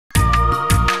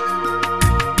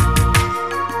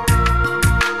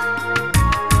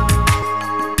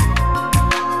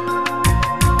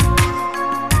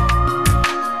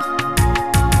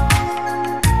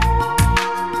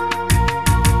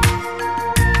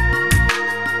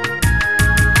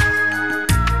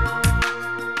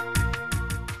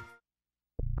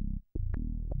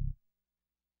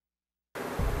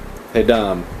Hey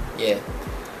Dom. Yeah.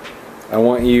 I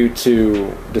want you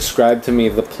to describe to me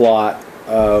the plot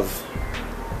of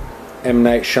M.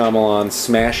 Night Shyamalan's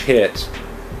smash hit,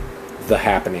 The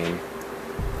Happening.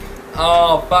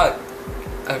 Oh, fuck.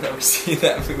 I've never seen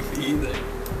that movie either.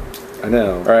 I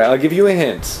know. Alright, I'll give you a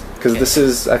hint. Because this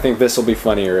is, I think this will be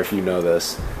funnier if you know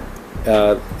this.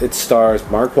 It stars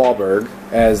Mark Wahlberg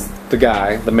as the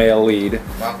guy, the male lead,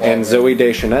 and Zooey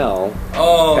Deschanel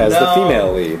as the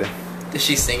female lead. Is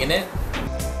she singing it?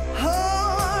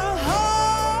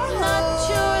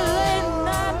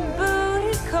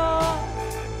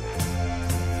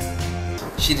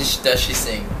 Does she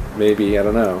sing? Maybe, I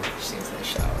don't know. She sings in the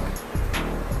shower.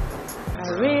 I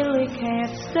really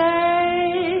can't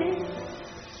stay.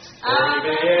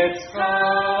 It's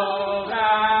cold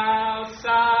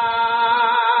outside.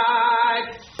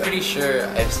 Pretty sure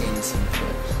I've seen some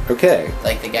clips. Okay.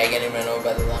 Like the guy getting run over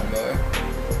by the lawnmower.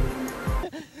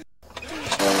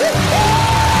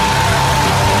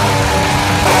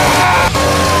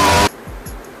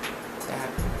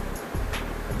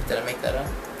 Did I make that up?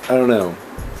 I don't know.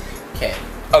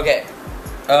 Okay.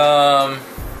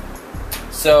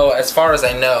 So as far as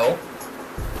I know,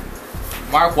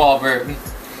 Mark Wahlberg,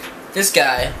 this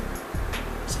guy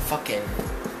is a fucking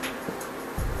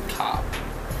cop.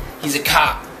 He's a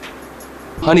cop.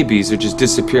 Honeybees are just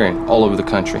disappearing all over the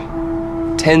country.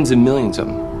 Tens of millions of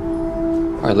them.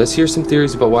 All right, let's hear some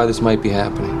theories about why this might be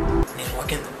happening. And he's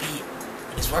working the beat.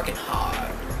 And he's working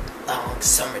hard. Long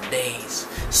summer days,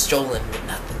 strolling with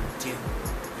nothing to do.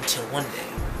 Until one day,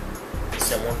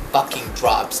 someone fucking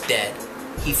drops dead.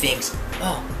 He thinks,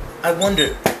 oh, I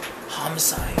wonder,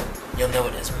 homicide, you'll know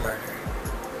it as murder.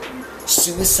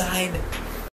 Suicide?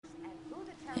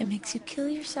 It makes you kill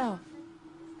yourself.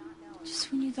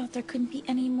 Just when you thought there couldn't be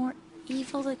any more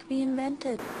evil that could be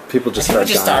invented. People just People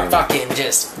start start fucking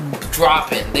just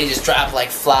dropping. They just drop like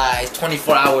flies.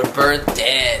 24-hour birth,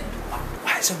 dead.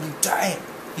 Why is somebody dying?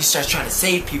 He starts trying to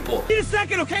save people. Need a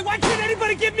second, okay? Why can't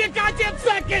anybody give me a goddamn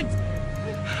second?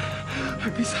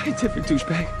 I'd be scientific,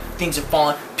 douchebag. Things are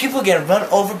falling. People getting run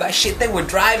over by shit they were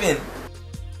driving.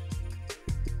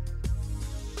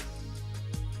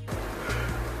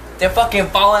 They're fucking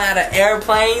falling out of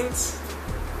airplanes.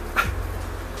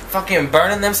 Fucking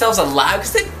burning themselves alive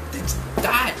because they just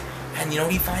died. And you know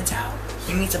what he finds out?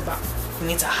 He needs a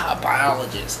hot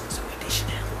biologist. Zoe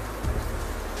Deschanel.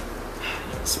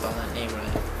 You don't spell that name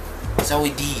right.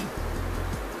 Zoe D.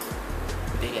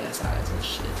 Big ass eyes and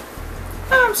shit.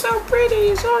 I'm so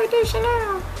pretty, Zoe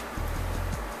Deschanel.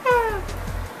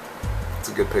 It's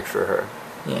a good picture of her.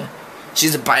 Yeah.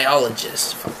 She's a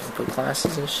biologist. Fucking put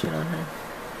glasses and shit on her.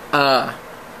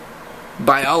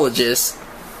 Biologist.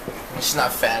 She's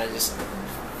not fat, I just...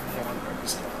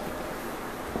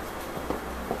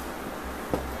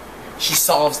 She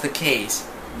solves the case.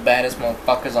 Baddest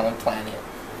motherfuckers on the planet.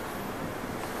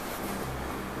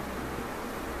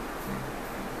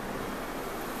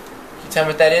 Can you tell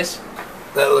me what that is?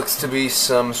 That looks to be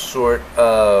some sort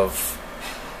of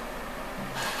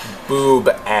boob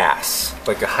ass.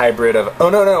 Like a hybrid of... Oh,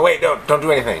 no, wait, no, don't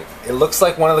do anything. It looks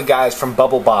like one of the guys from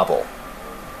Bubble Bobble.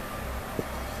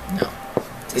 No.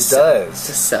 It does. It's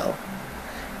a cell.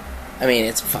 I mean,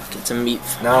 it's a meat...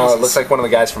 No, it looks like one of the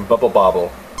guys from Bubble Bobble.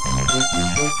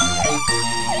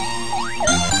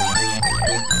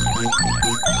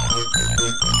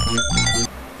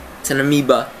 It's an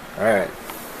amoeba. Alright.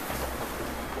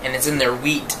 And it's in their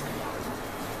wheat.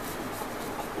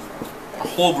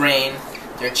 Whole grain,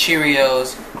 their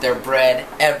Cheerios, their bread,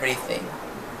 everything.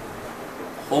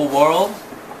 Whole world,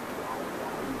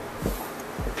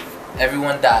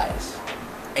 everyone dies.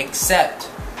 Except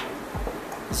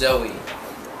Zoe.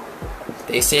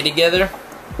 They stay together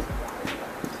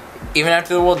even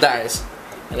after the world dies.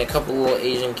 And a couple little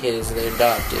Asian kids they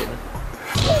adopted.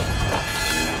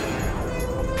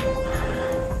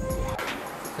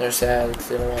 They're sad because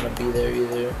they don't want to be there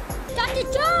either. Dr.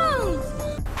 Jones!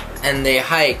 And they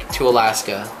hike to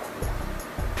Alaska.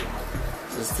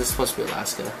 This is supposed to be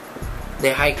Alaska.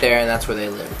 They hike there and that's where they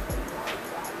live.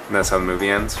 And that's how the movie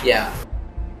ends? Yeah.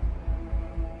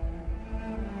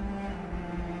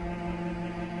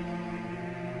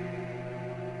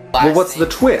 Well, what's the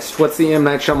twist? What's the M.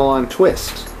 Night Shyamalan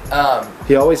twist?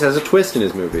 He always has a twist in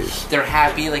his movies. They're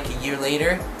happy like a year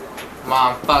later.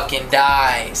 Mom fucking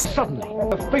dies. Suddenly,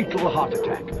 a fatal heart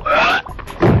attack.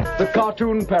 The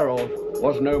cartoon peril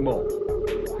was no more.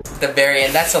 The very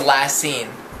end, that's the last scene.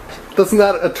 That's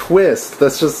not a twist.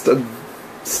 That's just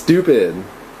stupid.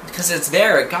 Because it's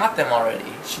there, it got them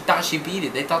already. She thought she beat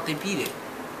it. They thought they beat it.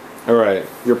 Alright,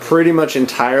 you're pretty much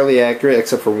entirely accurate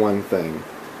except for one thing.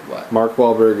 What? Mark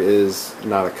Wahlberg is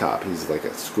not a cop. He's like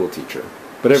a school teacher.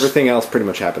 But everything else pretty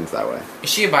much happens that way. Is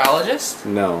she a biologist?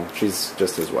 No, she's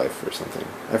just his wife or something.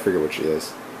 I forget what she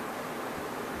is.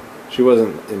 She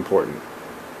wasn't important.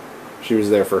 She was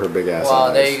there for her big ass Well,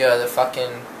 eyes. there you go. The fucking...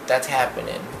 That's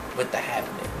happening with the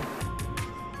happening.